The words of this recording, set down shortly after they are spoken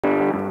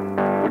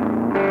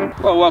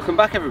Well, welcome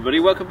back everybody,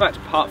 welcome back to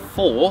part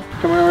 4.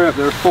 Come hurry up,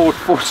 there are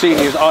four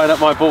seniors eyeing up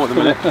my ball at the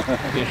minute.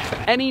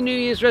 Yeah. Any New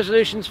Year's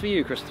resolutions for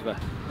you, Christopher?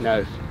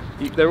 No.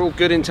 They're all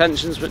good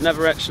intentions but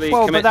never actually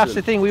commit to them. Well, but that's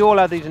the thing, we all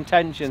have these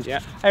intentions.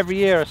 Yeah. Every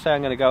year I say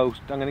I'm going to go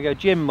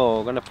gym more,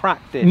 I'm going to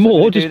practice.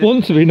 More, just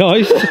want to be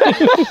nice.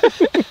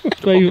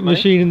 Favourite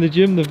machine in the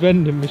gym, the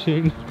vending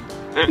machine.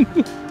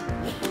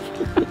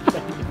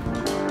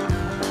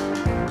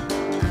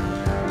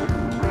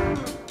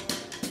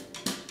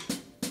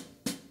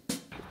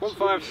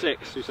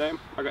 156, you saying?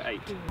 I got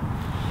 8.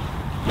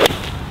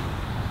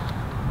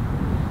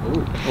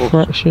 Ooh.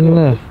 Fraction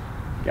left.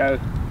 Go.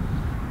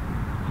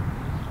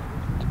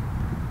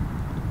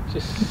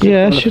 Just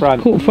yeah, should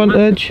caught front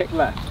edge. Kick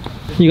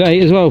left. You got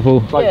 8 as well,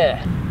 Paul?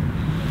 Yeah.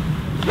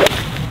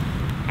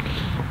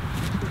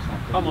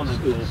 Come on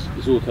then.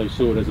 It's auto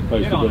sword as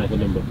opposed to the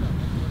number.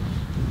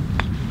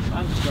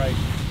 That's great.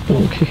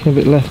 Oh, kicking a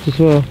bit left as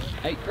well.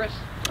 8, Chris?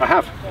 I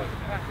have.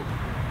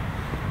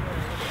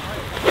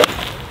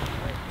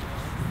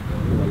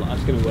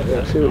 That's going to work.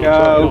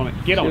 Go.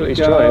 Get on it. He's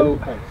trying.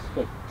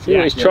 See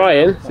what he's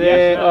trying.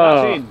 Yeah,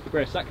 oh. that's in,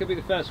 Chris. That could be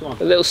the first one.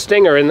 A little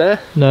stinger in there.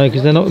 No,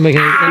 because they're not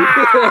making it.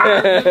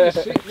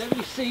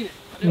 Nobody's seen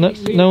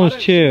it. No one's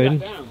cheering.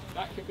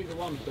 That could be the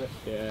one.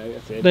 Yeah,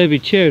 that's it. They'd be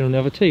cheering on the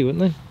other tee, wouldn't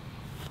they?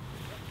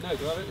 No,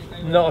 because I don't think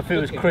they were. Not if it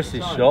was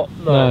Chris's shot.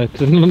 No,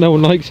 because no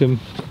one likes him.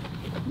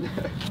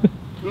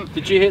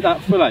 Did you hit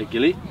that full 8,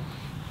 Gilly?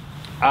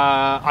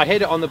 I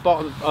hit it on the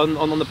bottom,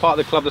 on the part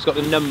of the club that's got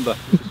the number.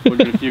 Just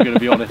wondering if you're going to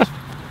be honest.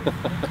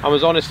 I'm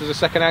as honest as a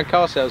second-hand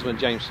car salesman,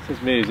 James.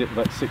 Since me, he's hit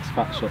about 6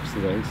 fat shots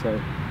today, so.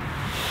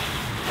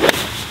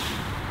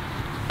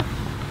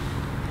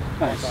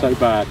 That's so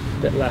bad.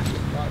 Bit left.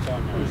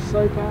 It's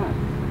so bad.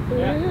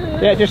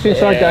 Yeah, just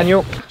inside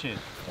Daniel.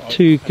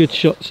 2 good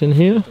shots in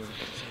here.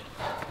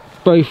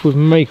 Both with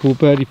makeable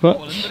birdie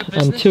putts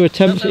and 2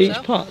 attempts at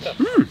each putt.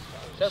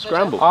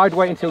 Scramble. I'd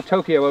wait until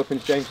Tokyo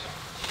opens, James.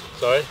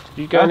 Sorry?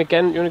 You going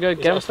again? You want to go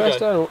again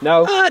first?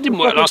 No. It didn't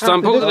work last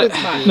time, Paul, did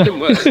it? Didn't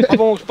work. I've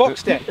almost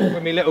boxed it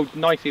with my little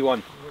knifey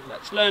one.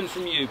 Let's learn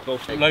from you, Paul.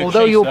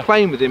 Although you're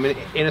playing with him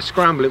in a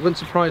scramble, it wouldn't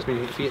surprise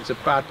me if he hits a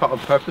bad putt on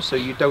purpose so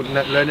you don't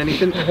learn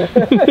anything.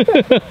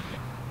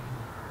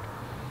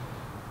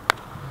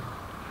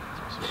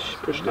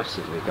 Push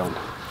massively gone.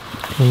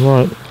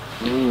 Right.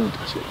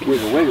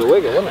 Wiggle,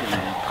 wasn't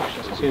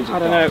it? I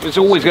don't know, it was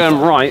always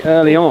going right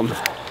early on.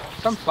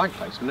 Some flank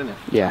placement, isn't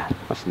it? Yeah,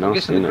 that's nice. I'm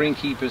guessing the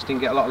greenkeepers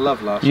didn't get a lot of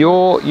love last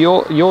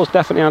Yours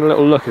definitely had a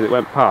little look as it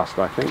went past,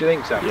 I think. Do you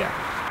think so? Yeah.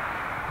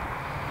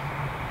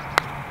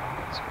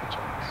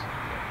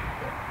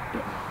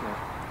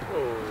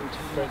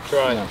 Don't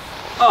try. No.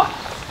 Oh.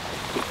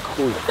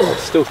 I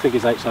still think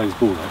it's outside his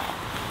ball though.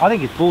 I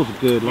think his balls are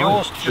good.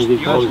 Yours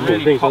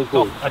really popped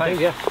off. I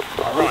think, yeah.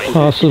 Right.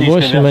 Castle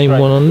Voice remain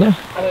 1 under. I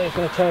think it's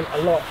going to turn a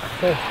lot.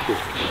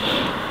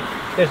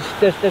 There's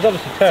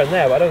obviously turn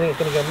there, but I don't think it's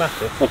going to go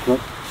massive. That's right.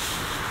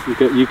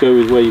 You go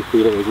with where you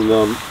feel it is, and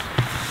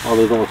I'll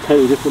live on a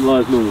totally different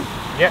line as normal.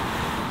 Yep.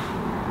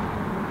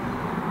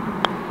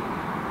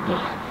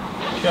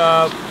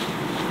 Shove.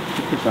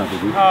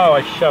 Oh,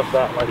 I shoved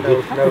that like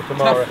no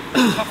tomorrow.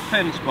 Tough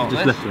pin spot.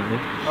 Just left it, I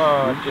think.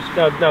 Oh,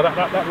 no,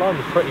 that line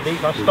was pretty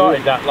deep. I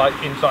started that like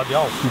inside the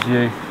hole. Did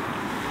you?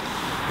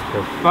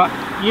 But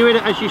you,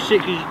 as you see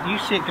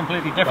it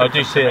completely different. I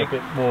do see it a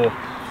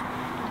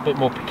bit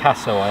more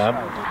Picasso. I am.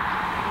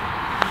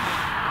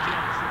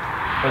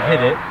 I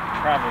hit it.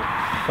 Travel.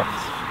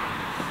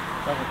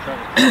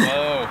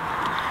 Oh.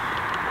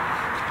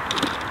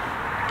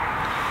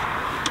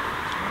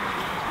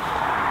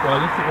 Well,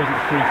 at least it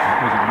wasn't 3 feet,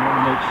 was it? You want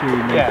to make sure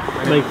you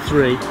made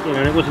 3. You know,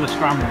 and it wasn't a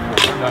scramble.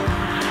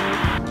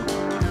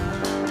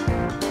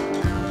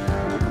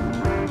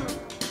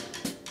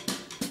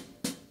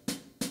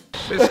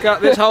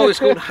 This hole is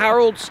called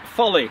Harold's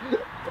Folly.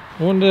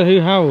 I wonder who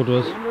Harold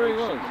was. I wonder who he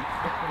was.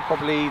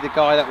 Probably the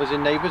guy that was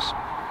in Neighbours.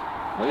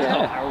 Oh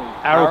yeah,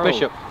 Harold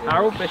Bishop.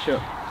 Harold Bishop.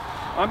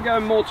 I'm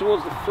going more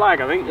towards the flag,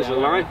 I think, is the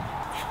line.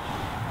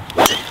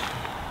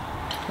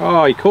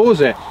 Oh, he calls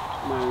it.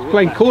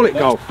 Playing call it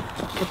golf.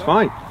 That's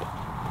fine.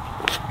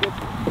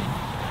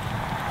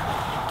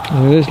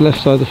 There it is,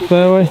 left side of the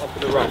fairway.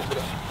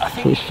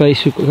 For his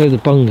face, we've got to go to the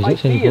bungers,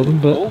 that's the only problem.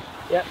 But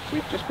yep,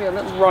 we'd just be a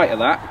little right of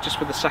that, just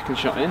with the second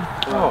shot in.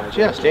 Oh,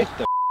 just hit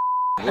the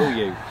will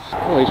you?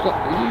 Oh, you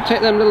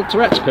take them little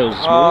Tourette's pills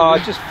this Oh,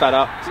 morning, I just fed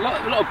up. a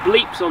lot of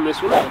bleeps on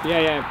this one.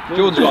 Yeah.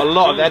 Jordan's got a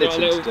lot of editing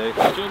to do.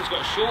 Jordan's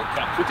got a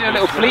shortcut. We do a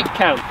little bleep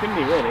count, couldn't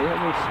he, really? Let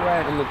me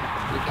swear on the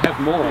Kev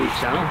Morley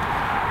channel.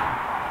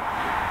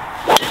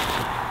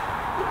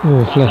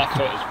 oh, That left.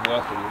 foot is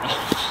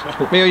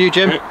working. Me or you,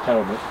 Jim?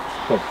 Terrible.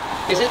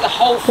 Is it the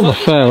whole foot On the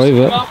fairway,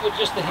 but up or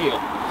just the heel?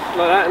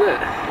 Like that, isn't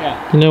it? Yeah.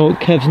 you know what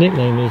Kev's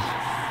nickname is?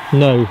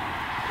 No. No.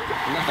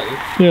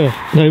 Yeah,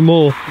 no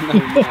more. No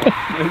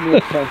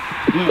more fun.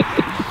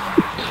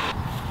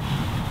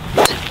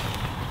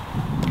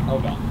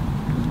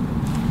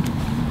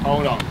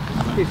 Hold on.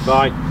 He's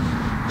fine.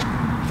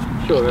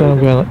 Down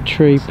behind that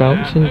tree,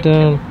 bouncing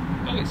down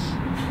Nice.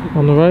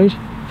 on the road.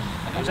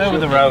 It's over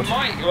the road.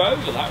 Might go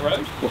over that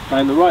road. What,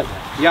 down the right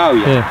there? Yeah, oh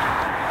yeah. Yeah.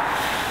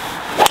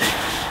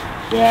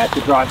 Yeah,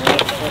 good drive.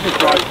 Good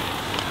drive.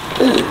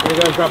 I'm going to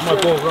go and grab my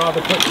ball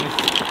rather quickly.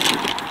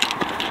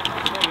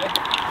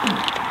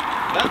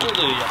 That will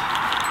do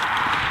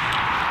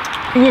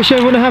you. Wish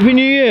everyone a happy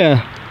new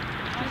year.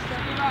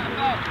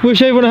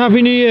 Wish everyone a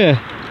happy new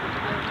year.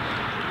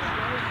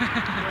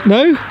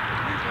 No?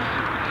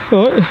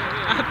 Alright.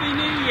 Happy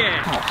New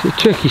Year. It's a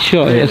tricky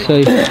shot here,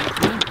 so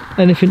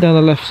anything down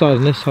the left side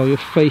on this hole you're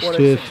faced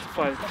with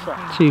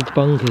two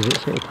bunkers that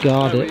sort of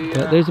guard it,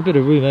 but there's a bit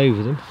of room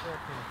over them.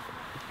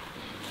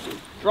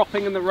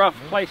 Dropping in the rough,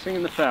 placing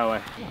in the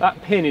fairway.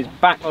 That pin is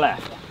back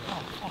left,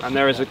 and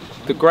there is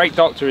the Great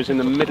Doctor is in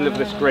the middle of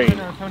this green.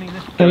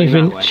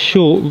 Anything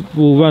short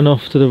will run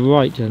off to the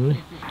right generally.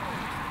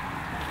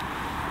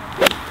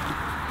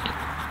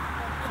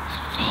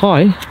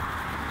 High.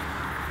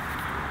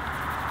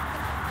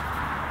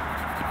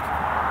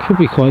 Could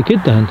be quite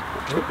good, Dan.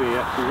 Could be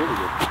actually really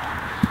good.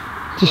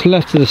 Just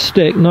left of the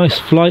stick, nice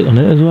flight on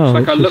it as well.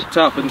 It's like I looked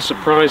up and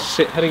surprised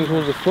heading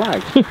towards the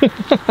flag.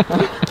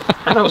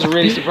 And I was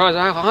really surprised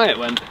how high it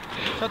went.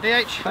 So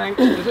DH. Thanks.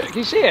 Can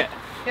you see it?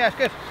 Yeah, it's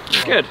good.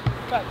 It's good.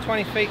 About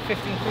 20 feet, 15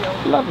 feet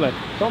over. Lovely.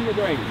 It's on the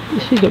green.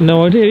 She's got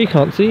no idea, he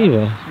can't see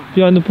either.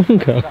 Behind the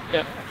bunker.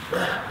 Yep.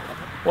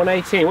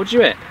 118. What did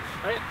you hit?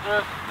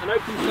 An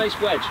open face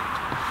wedge.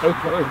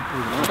 Okay.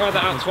 I've tried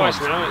that out twice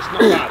now, it's not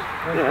bad.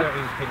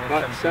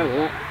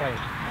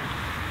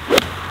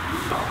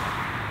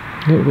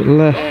 A little bit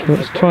left, but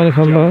it's trying to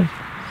come back.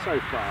 So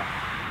far.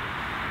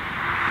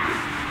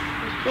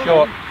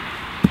 Short.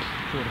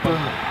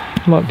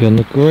 Might be on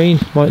the green,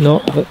 might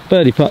not, but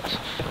birdie putt.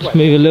 Just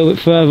move a little bit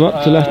further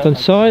up to left hand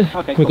side.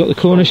 Okay, We've got the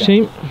Cornish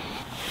team.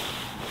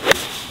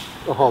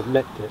 Oh, I've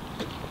necked it.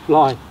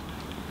 Fly.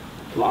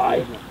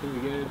 Fly.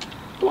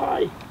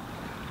 Fly.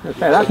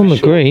 Okay, that's On the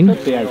green.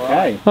 Be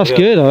okay. That's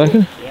good, I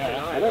reckon.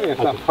 Yeah, I don't think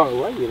it's that far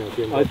away, you know,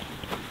 Jim.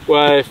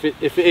 Well, if it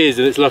is,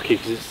 then it's lucky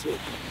because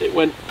it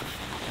went.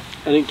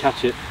 I didn't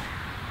catch it.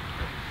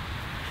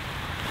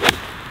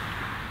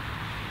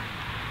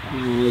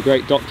 The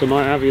Great Doctor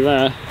might have you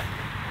there.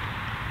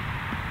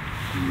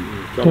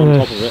 Got on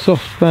top of it.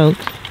 Soft bounce.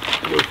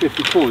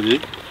 54, did you?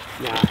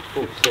 Nah,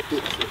 46.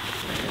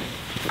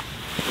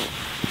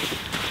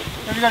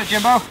 Have you got it,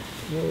 Jimbo?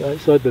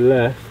 Outside the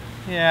left.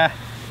 Yeah.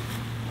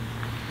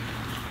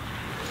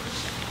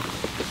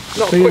 I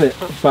think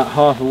it's about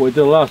half of what we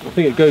did last. I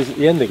think it goes at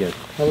the end again.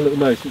 Have a little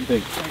nose, what do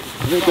you think?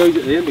 I think it goes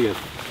at the end again.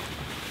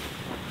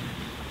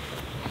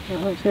 I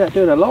don't see that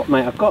doing a lot,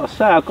 mate. I've got to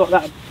say, I've got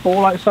that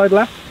ball outside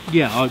left.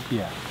 Yeah, I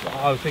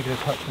was thinking a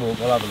touch more,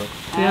 we'll have a look.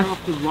 Yeah,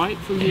 off the right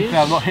from here.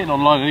 Yeah, I'm not hitting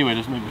on line anyway,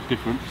 doesn't make much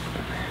difference.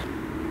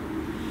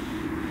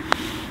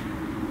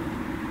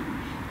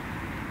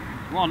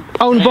 One.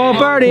 Own ball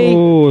birdie!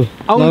 Oh, Own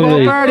ball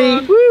lovely.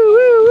 birdie! Woo,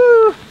 woo,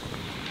 woo!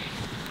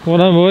 Well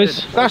done,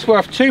 boys. That's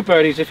worth 2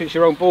 birdies if it's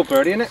your own ball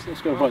birdie, isn't it?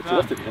 Let's go right to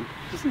left again,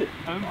 isn't it?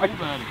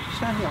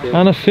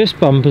 And a fist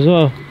bump as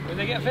well. Did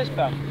they get a fist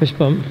bump? Fist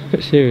bump. A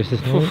bit serious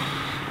this morning.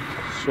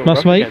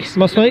 Must make.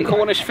 Must make.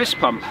 Cornish fist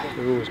pump.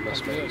 They're always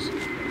must mates.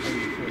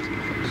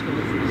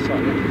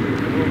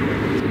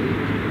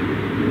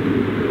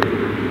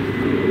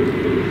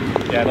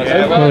 Yeah,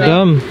 that's Well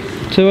done.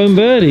 2 own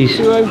birdies.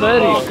 2 own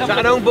birdies. Is that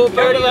an own ball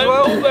birdie as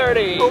well? Own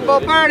birdie. Own ball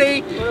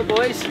birdie! Well,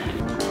 boys.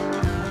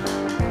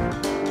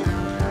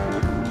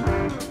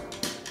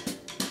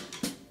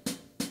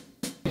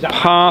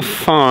 Par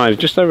 5,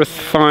 just over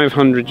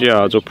 500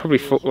 yards, or probably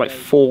like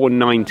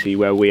 490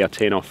 where we are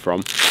teeing off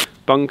from.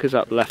 Bunkers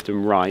up left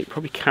and right,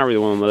 probably carry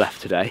the one on the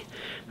left today,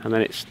 and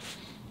then it's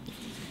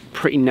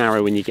pretty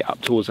narrow when you get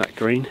up towards that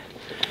green.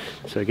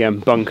 So again,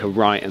 bunker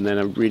right, and then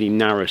a really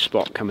narrow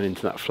spot coming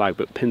into that flag,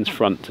 but pins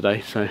front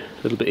today, so a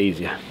little bit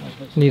easier.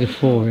 Need a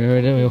 4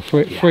 here, don't we? Or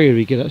 3 would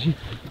be good actually.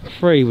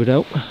 3 would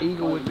help.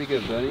 Eagle would be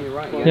good, Bernie, you're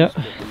right. Yeah.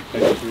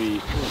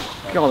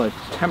 God, the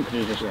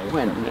temperature just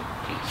went.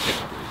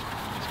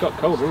 It's got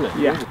cold, isn't it?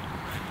 Yeah.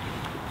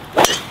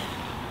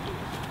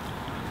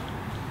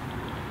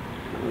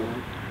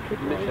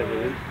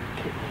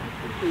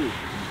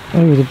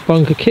 Over the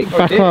bunker, kick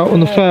back out on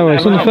the fairway.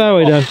 It's on the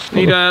fairway, Dan.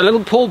 Need a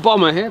little Paul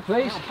Bomber here,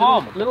 please.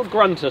 Little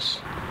Gruntus.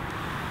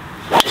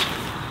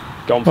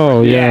 Gone for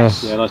Oh it. yeah.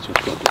 Yes. Yeah, nice one.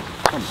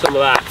 Some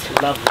of that.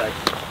 Lovely.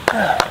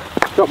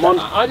 Drop one.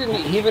 I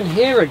didn't even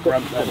hear a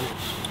grunt then.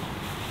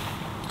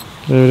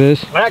 There it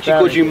is. I actually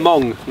called you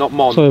Mong, not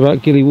Mon. Sorry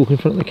about Gilly walking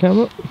in front of the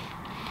camera.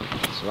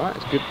 That's alright,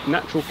 it's a good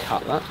natural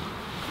cut that.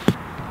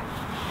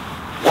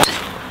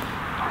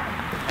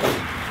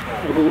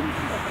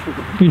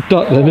 You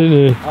ducked then, didn't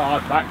you? Oh, I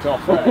backed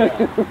off.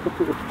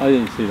 I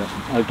didn't see that.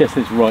 I guess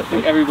it's right. I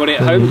think everybody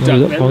at home Yeah,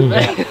 ducked that then,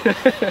 bunker. didn't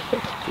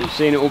they? You've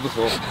seen it all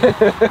before.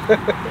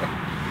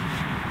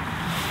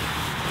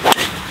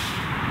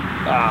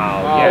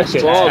 Oh, yes,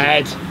 it's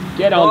Ted.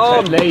 Get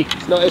on, Ted Lee.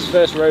 It's not his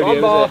first rodeo, is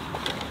it?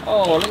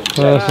 Oh, look at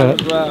that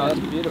Perfect. as well. That's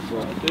beautiful.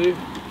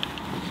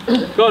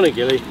 Go on in,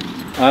 Gilly.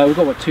 We've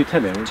got what,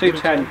 210 here?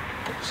 210.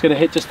 Just going to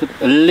hit just a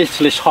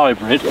littleish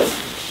hybrid.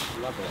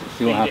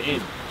 See what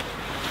happens.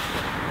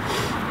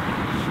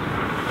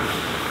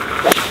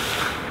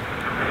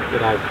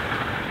 Good out.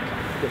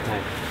 Good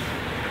out.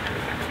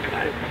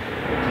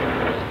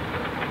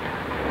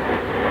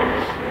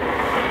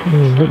 A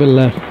little bit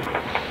left.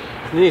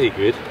 It's nearly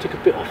good. Took a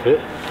bit off it.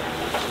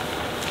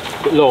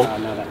 A bit long.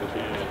 No, that was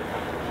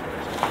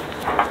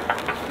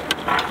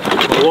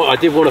Well, I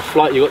did want a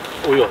flight. You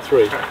got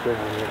 3.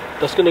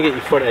 That's going to get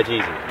you front edge easy.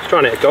 Just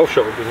trying to hit a golf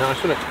shot would be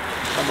nice, wouldn't it?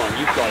 Come on,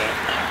 you've got it.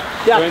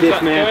 Yeah, Go into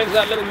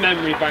that little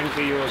memory bank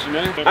of yours, you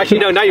know.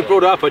 Actually, no. Now you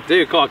brought it up, I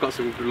do. God, I've got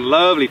some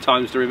lovely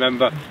times to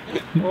remember.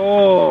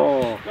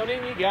 Oh. Well,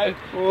 in you go.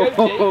 Oh.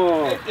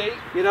 Go deep.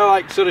 You know,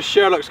 like sort of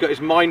Sherlock's got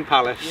his mind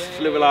palace. Yeah,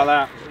 a little bit like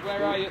that.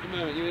 Where are you at the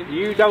moment?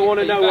 You don't want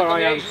to know where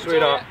I am,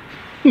 sweetheart.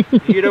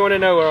 You don't want to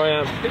know where I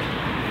am.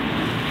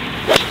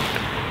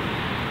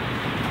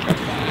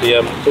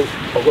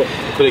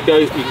 But it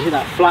goes. You can hit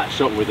that flat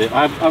shot with it.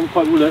 I haven't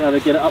quite learned how to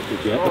get it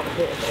upwards yet.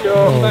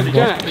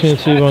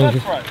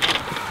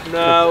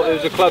 No, it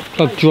was a club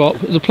drop.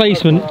 It was a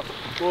placement.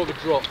 More of a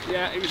drop.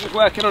 Yeah, he was just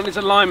working on his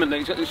alignment.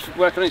 He's got this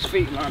working on his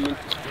feet alignment.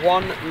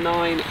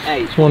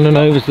 198. It's 1 and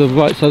over to the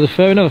right side of the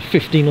fairway. Another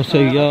 15 or so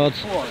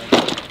yards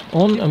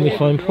on, and we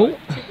find Paul.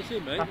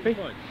 Happy?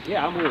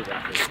 Yeah, I'm always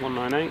happy.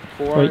 198.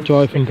 4. Great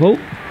drive from Paul.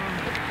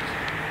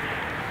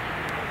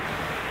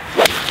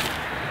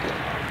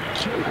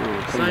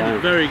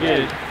 Sounded very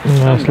good.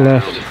 Nice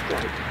left.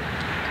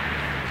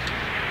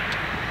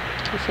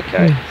 It's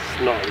okay. It's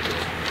not good.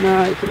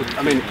 No, it's,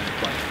 I mean,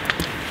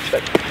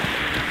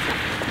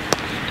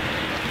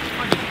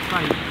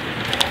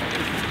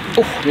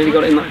 oh, nearly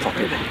got it in that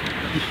pocket.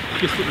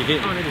 Just what you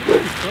hit.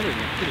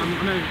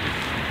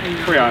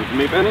 3 iron for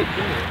me, Benny.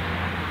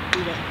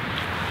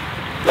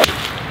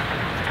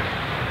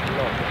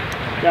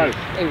 Go.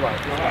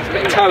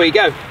 Toey,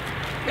 go.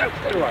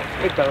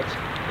 Big bounce.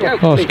 Go.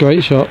 Oh, it's a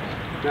great shot.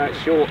 No, it's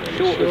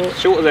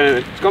shorter than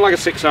anything. It's gone like a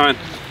 6 iron.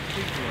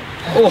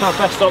 Oh, our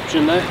best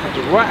option there.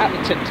 Right at the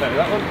tiptoe,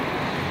 that one.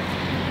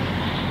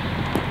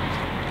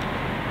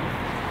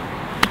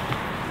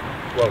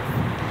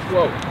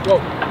 Whoa.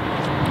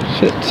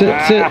 Sit. It's a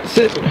good shot. It's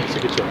a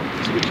good shot.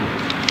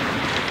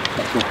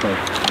 That's not fair.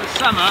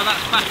 Summer,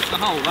 that's back at the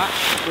hole, that.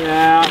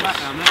 Yeah,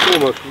 it's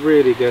almost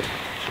really good.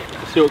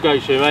 Let's see what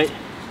goes for you, mate.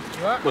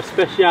 What? My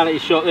speciality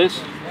shot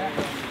this.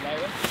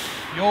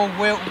 Your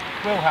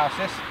wheelhouse,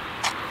 this.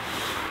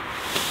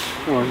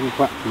 Come on, we'll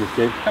practice this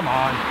game. Come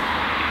on.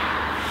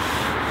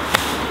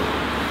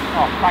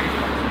 Oh, thanks.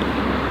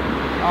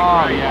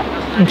 Oh, yeah.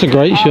 That's a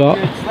great shot.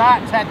 It's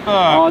that, Ted Burke.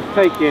 Oh, I'd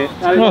take it.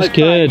 That's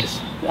good.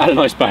 Had a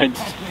nice bounce.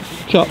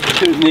 Shot.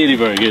 It was nearly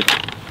very good.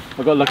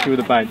 I got lucky with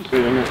the bounce. A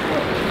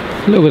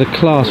little bit of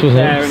class, wasn't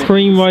it?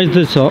 Cream right to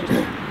the top.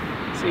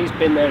 So he's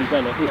been there and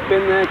done it. He's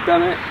been there,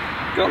 done it.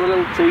 Got the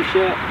little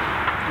t-shirt.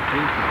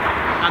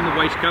 And the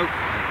waistcoat.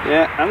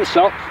 Yeah, and the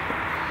socks.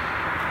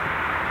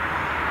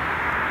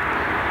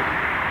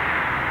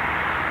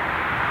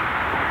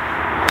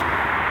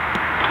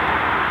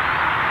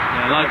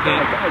 I like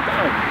it.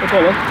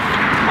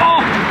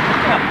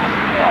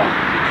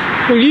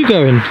 Where are you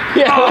going?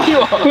 Yeah,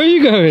 Where are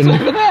you going?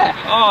 over there.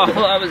 Oh, I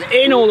thought I was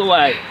in all the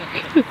way.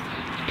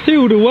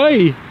 Peeled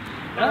away.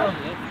 I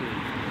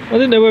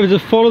didn't know whether to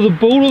follow the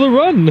ball or the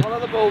run. Follow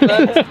the ball,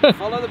 then.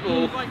 Follow the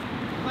ball.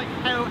 Like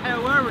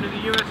how were we in the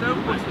US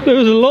Open? There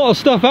was a lot of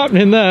stuff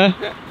happening there.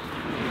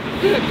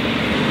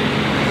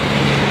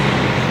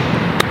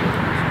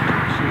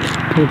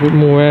 A little bit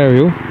more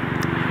aerial.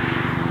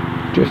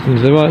 Drifting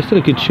to the right, still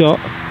a good shot.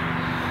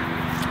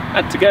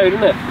 Had to go,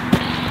 didn't it?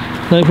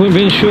 No point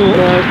being short.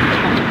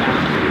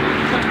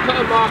 Put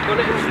a mark on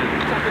it and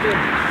tap it in.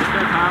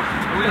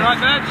 Are we right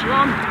there? You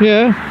on?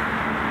 Yeah.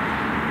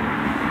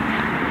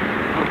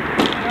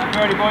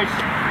 Ready, boys?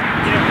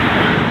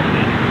 Yeah.